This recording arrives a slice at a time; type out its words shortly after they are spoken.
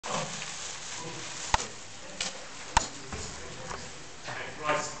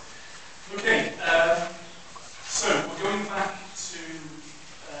Right. Okay. So we're going back to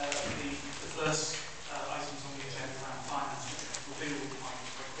the first items on the agenda around finance, which we'll deal with quite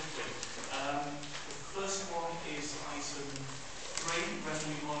quickly. The first one is item 3,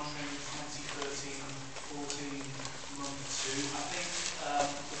 revenue monitoring 2013-14 month 2. I think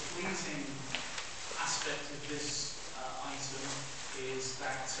the pleasing aspect of this item is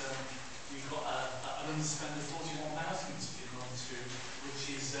that we've got an underspend of 41,000 in month 2,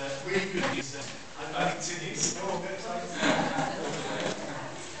 which is really good news. I continue.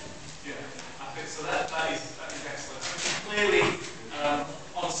 Yeah, I think so. That is excellent. Clearly,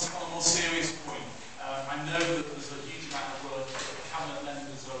 on a more serious point, I know that there's a huge amount of work that the cabinet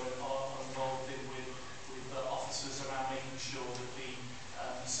members are involved in with officers around making sure that the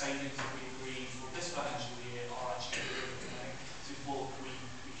savings that we agreed for this financial year are actually delivered. I think it's important we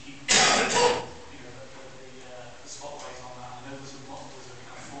keep the spotlight on that. I know there's a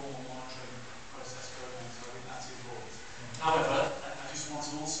kind of formal monitoring process going on, so I think that's important. However, I just want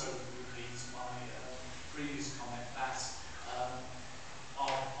to also repeat my previous comment that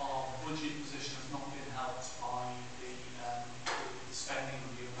our budget position has not been helped by the spending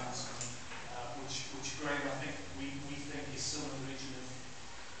review announcement, which Graham, I think we think is still in the region of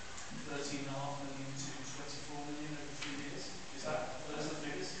 13.5 million to 24 million over 3 years. Is that those are the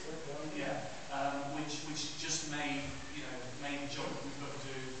figures? Yeah. Which just made the job that we've got to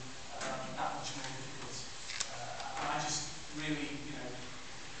do that much more difficult. And I just really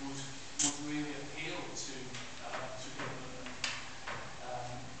would really appeal to government.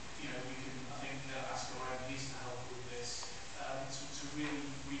 We can I think ask our MPs to help with this to really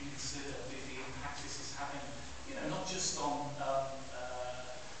reconsider the impact this is having. Not just on the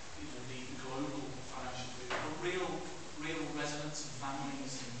global financial boom, but real residents and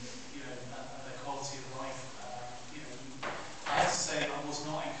families and and their quality of life. I have to say I was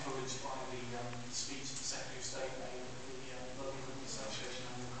not encouraged by the speech the Secretary of State made at the Local Government Association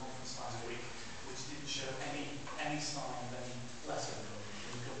annual conference last week, which didn't show any sign of any letter in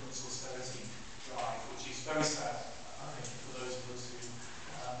the government's austerity drive, which is very sad, I think, for those of us who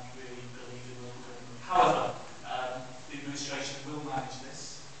really believe in local government. However, the administration will manage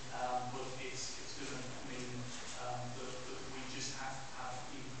this, but it's going to mean that we just have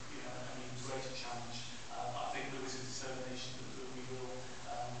an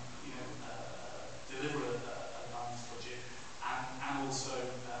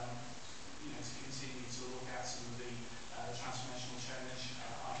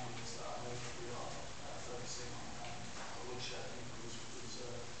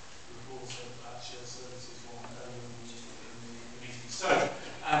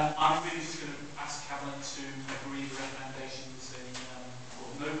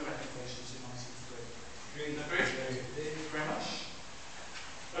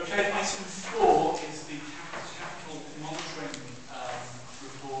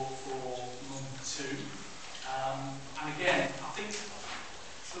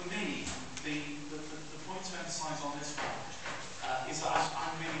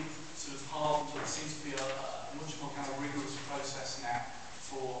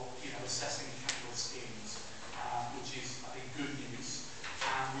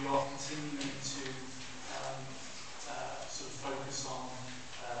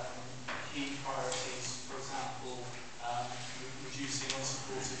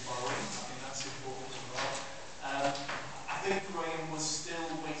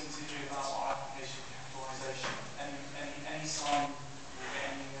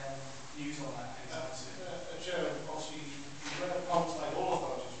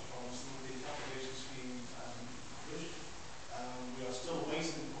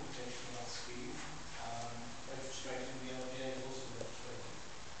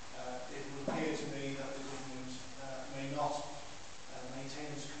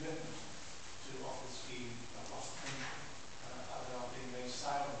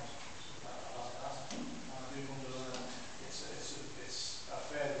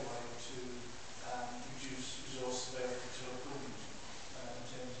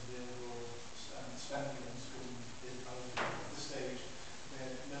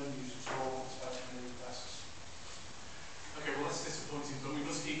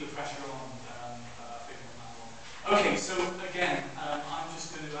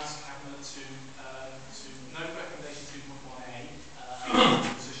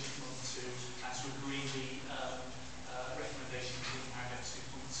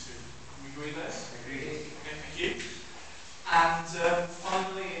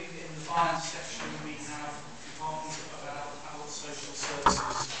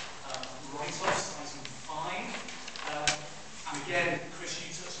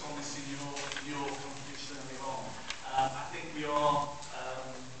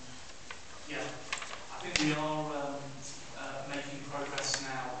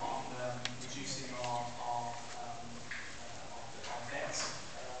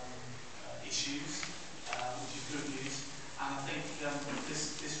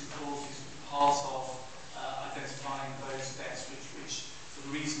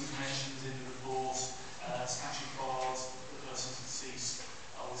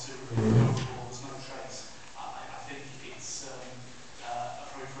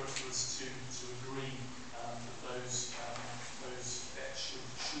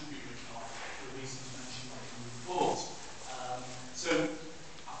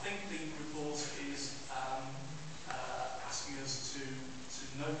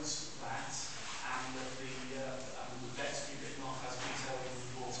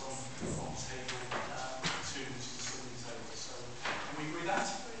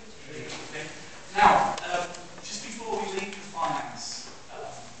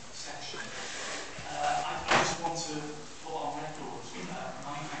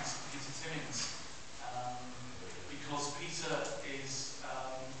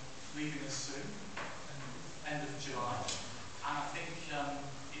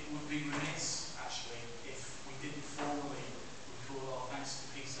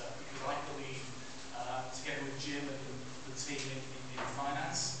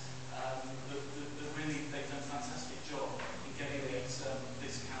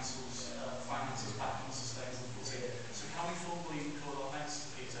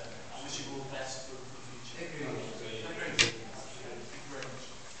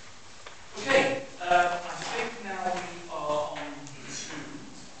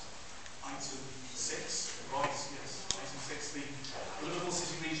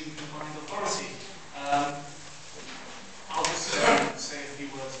region combined authority. I'll just say a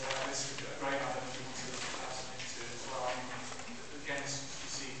few words about this. Graham, I don't know if you want to add something to it as well. I mean, again, as you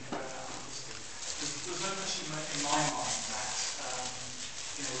see, there's no question in my mind that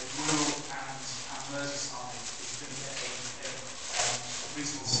Wirral and Merseyside is going to get a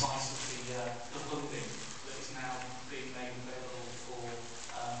reasonable slice of the funding that is now being made available for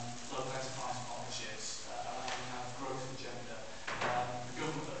local enterprise partnerships around the kind of growth agenda. The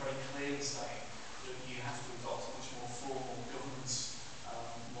government are very clearly saying that you have to adopt a much more formal governance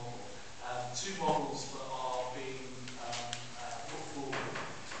model. Two models that are being put forward.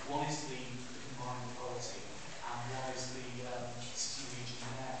 One is the combined authority, and one is the city region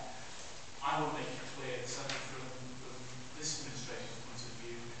there. I want to make it clear, certainly from this administration's point of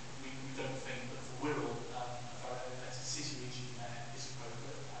view, we don't think that for Wirral, a city region there is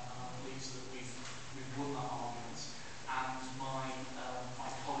appropriate, and I believe that we've won that argument. And my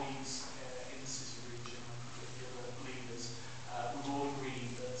colleagues in the city region and the other leaders, we've all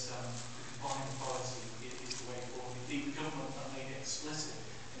agreed that the combined authority is the way forward. Indeed, the government have made it explicit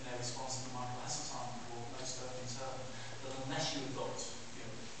in their response to the Michael Heseltine report, no stone unturned, that unless you adopt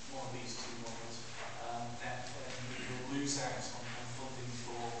one of these two models, then we will lose out on funding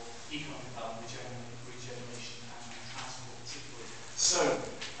for economic development, regeneration and transport particularly. So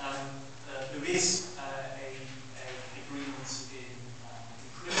there is a agreement in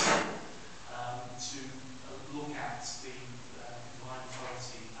principle to look at the combined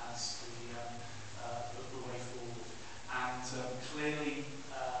authority as the way forward. And clearly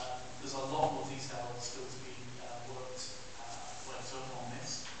there's a lot more detail still to be worked up on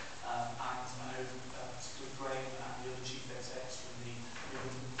this. And I know particularly Graham and the other chief execs from the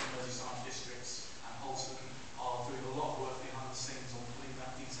Merseyside districts and Holton are doing a lot of work behind the scenes on putting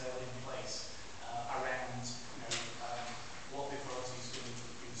that detail in place around what the authority is going to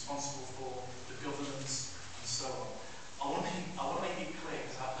be responsible for, the governance, and so on. I want to make it clear,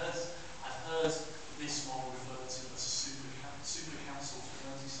 because I've heard this model referred to as a super council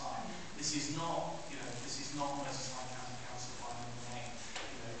for Merseyside. This is not Merseyside County Council by another name.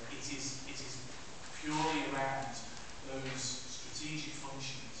 It is purely around those strategic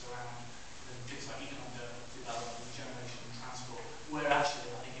functions around things like economic development, regeneration and transport, where actually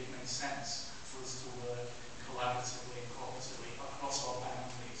I think it makes sense for us to work collaboratively and cooperatively across our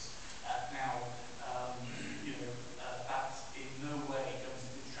boundaries. Now, that in no way going to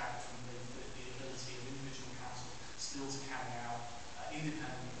detract from the ability of individual councils still to carry out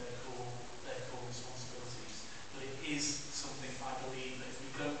independently their core responsibilities. But it is something I believe that if we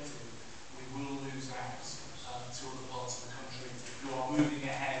don't do, we will lose out to other parts of the country who are moving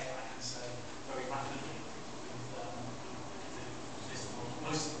ahead, I can say, very rapidly with this model.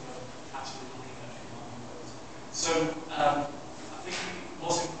 Most of them are actually looking at combined authority. So I think it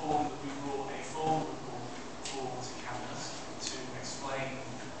was important that we brought a formal report forward to Cabinet to explain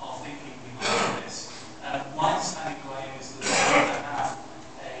our thinking behind this. My understanding, Graham, is that we're going to have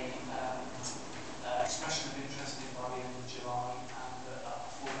a expression of interest in by the end of July and a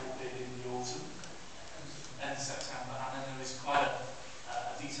formal bid in the autumn, end of September, and then there is quite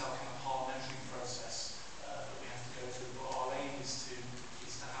a detailed kind of parliamentary process that we have to go through. But our aim is to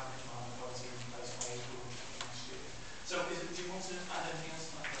have the combined authority in place by April next year. So, do you want to add anything else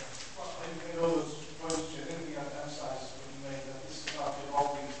to that? Well, I think all those points, I think we have to emphasise what you made, that this is about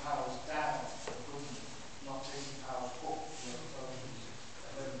devolving powers down to the government, not taking powers up to the authorities.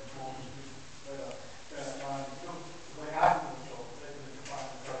 Very important to bear that in mind. The way I've been told, they've been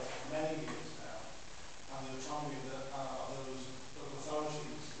combined authority for many years now, and the autonomy of those local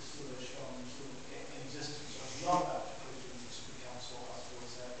authorities is still very strong and still in existence. So it's not about creating the city council, as Bill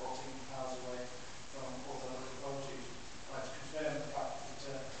said, or taking powers away from other local authorities. I'd like to confirm the fact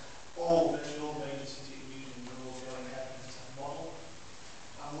that virtually all major city and region are all going ahead with this model.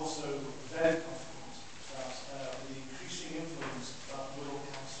 I'm also very confident that with the increasing influence that Wirral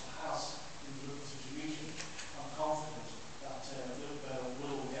Council has in the local city region, I'm confident that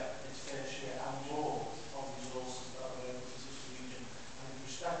Wirral will get its fair share and more of the resources that are available to the city region. And in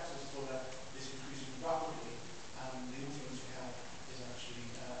respect as to whether this increasing rapidly and the influence we have is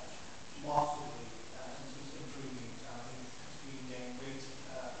actually markedly improving. I think it's been gained great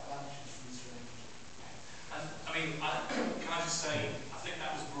advantages from this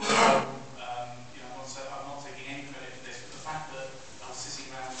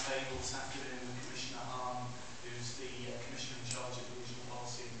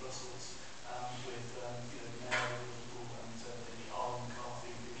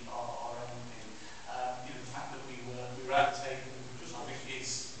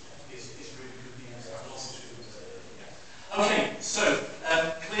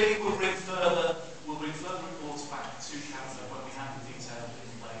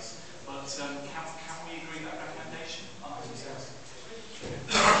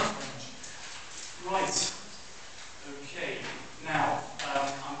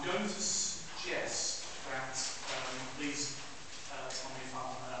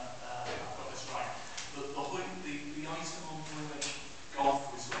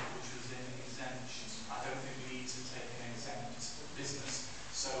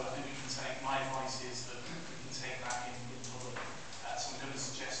So I think we can take, my advice is that we can take that in public. So I'm going to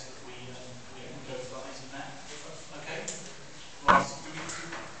suggest that we go for that item there. Okay? Right, do we,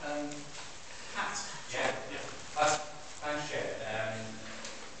 Pat? Yeah. Yeah. Thanks, Chair.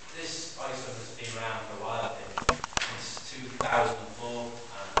 This item has been around for a while, I think, since 2004,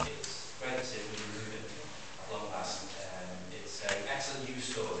 and it's great to see it really moving at long last. It's an excellent news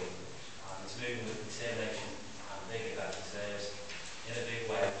story, and it's moving with determination and vigour that it deserves in a big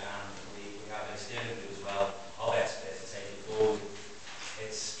way, and we have a steering group as well of experts to take it forward.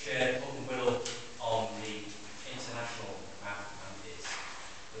 It's shared up in Wirral on the international map, and it's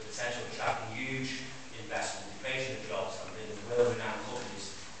the potential of attracting huge investment, creation of jobs, and bringing world-renowned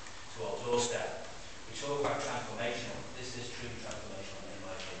companies to our doorstep. We talk about transformational. This is truly transformational in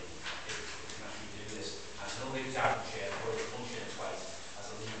my opinion. It can actually do this. And it's another example, Chair, of what it's functioning twice as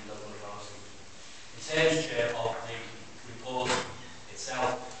a leading local authority. In terms, Chair, of the report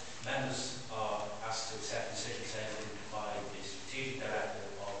itself, members are asked to accept decision taken by the Strategic Director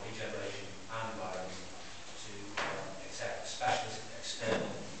of Regeneration and Environment to accept specialist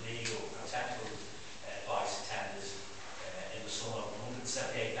external legal and technical advice tenders in the sum of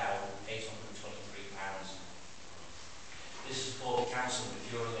 £178,823. This is for the Council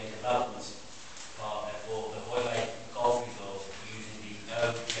procuring a development partner for the Wirral Golf Resort using the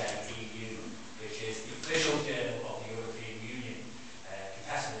OJEU, which is the official journal of the European Union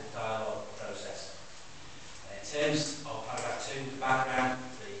competitive dialogue process. In terms of paragraph 2, the background,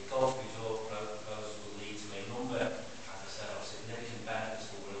 the golf resort proposal will lead to a number, as I said, of significant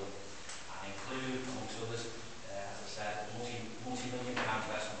benefits for Wirral and include, amongst others, as I said, multi-million pound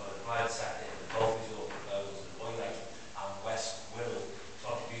investment by the private sector in the golf resort proposals in Wirral and West Wirral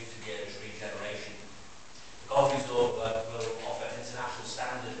contribute to the area's regeneration. The golf resort will offer an international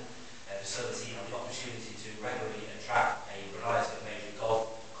standard facility and the opportunity to regularly attract a variety of major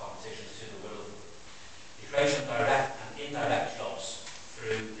golf competitions to the Wirral. The creation of direct and indirect jobs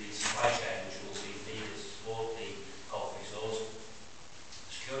through the supply chain, which will be needed to support the golf resort.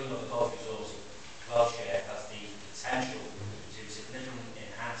 Securing of the golf resort well, Chair, has the potential to significantly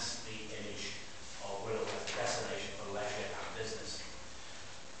enhance the image of Wirral as a destination for leisure and business.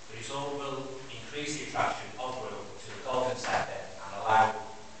 The resort will increase the attraction of Wirral to the golfing sector and allow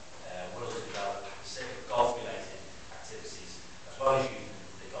Wirral to develop specific golf-related activities, as well as using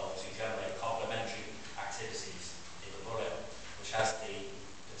the golf to generate complementary activities in the borough, which has the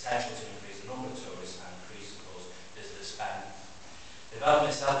potential to increase the number of tourists and increase, of course, visitor spend. The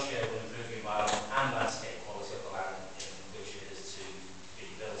development itself, Chair, will improve the environment and landscape quality of the land in which it is to be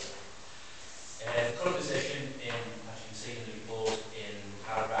built. The current position, as you can see in the report, in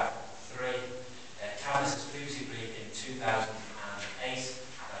paragraph 3, Cabinet has previously agreed in 2008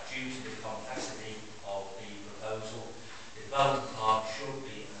 that due to the complexity of the proposal, the development part should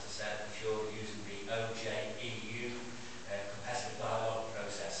be, as I said, procured using the OJEU competitive dialogue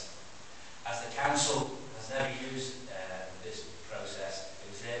process. As the Council has never used this process, it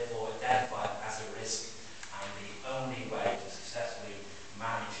was therefore identified as a risk, and the only way to successfully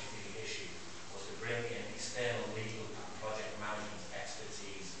manage the issue was to bring in external legal and project management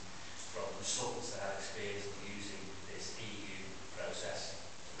expertise from consultants that had experience of using this EU process.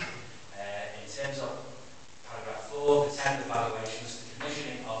 In terms of paragraph 4, the tender evaluations, the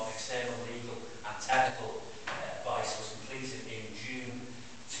commissioning of external legal and technical advice was completed in June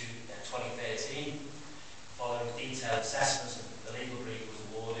 2013. Following detailed assessments, the legal brief was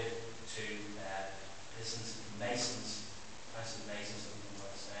awarded to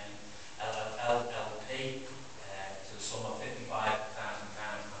LLP to the sum of £55,000,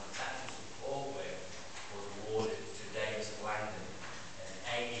 and the technical support work was awarded to Davis Langdon and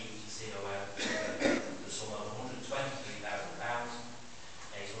AECOM to the sum of £123,000, £823.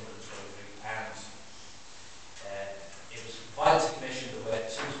 It was provided to commission the work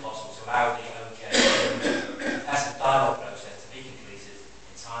as soon as possible to allow the OJ competitive dialogue process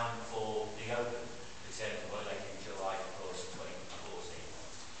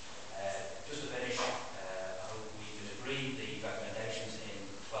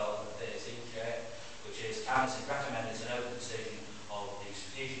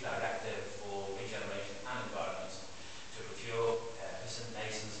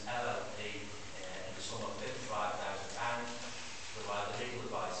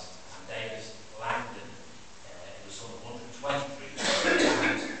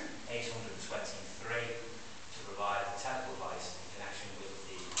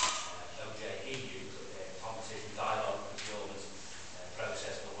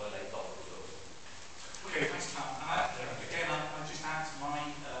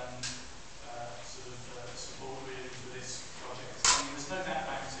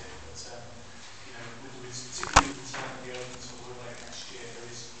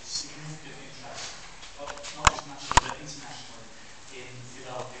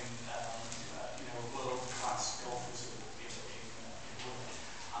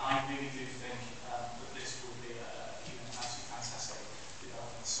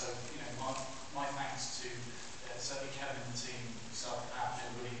So, you know, my thanks to certainly Kevin and the team, yourself,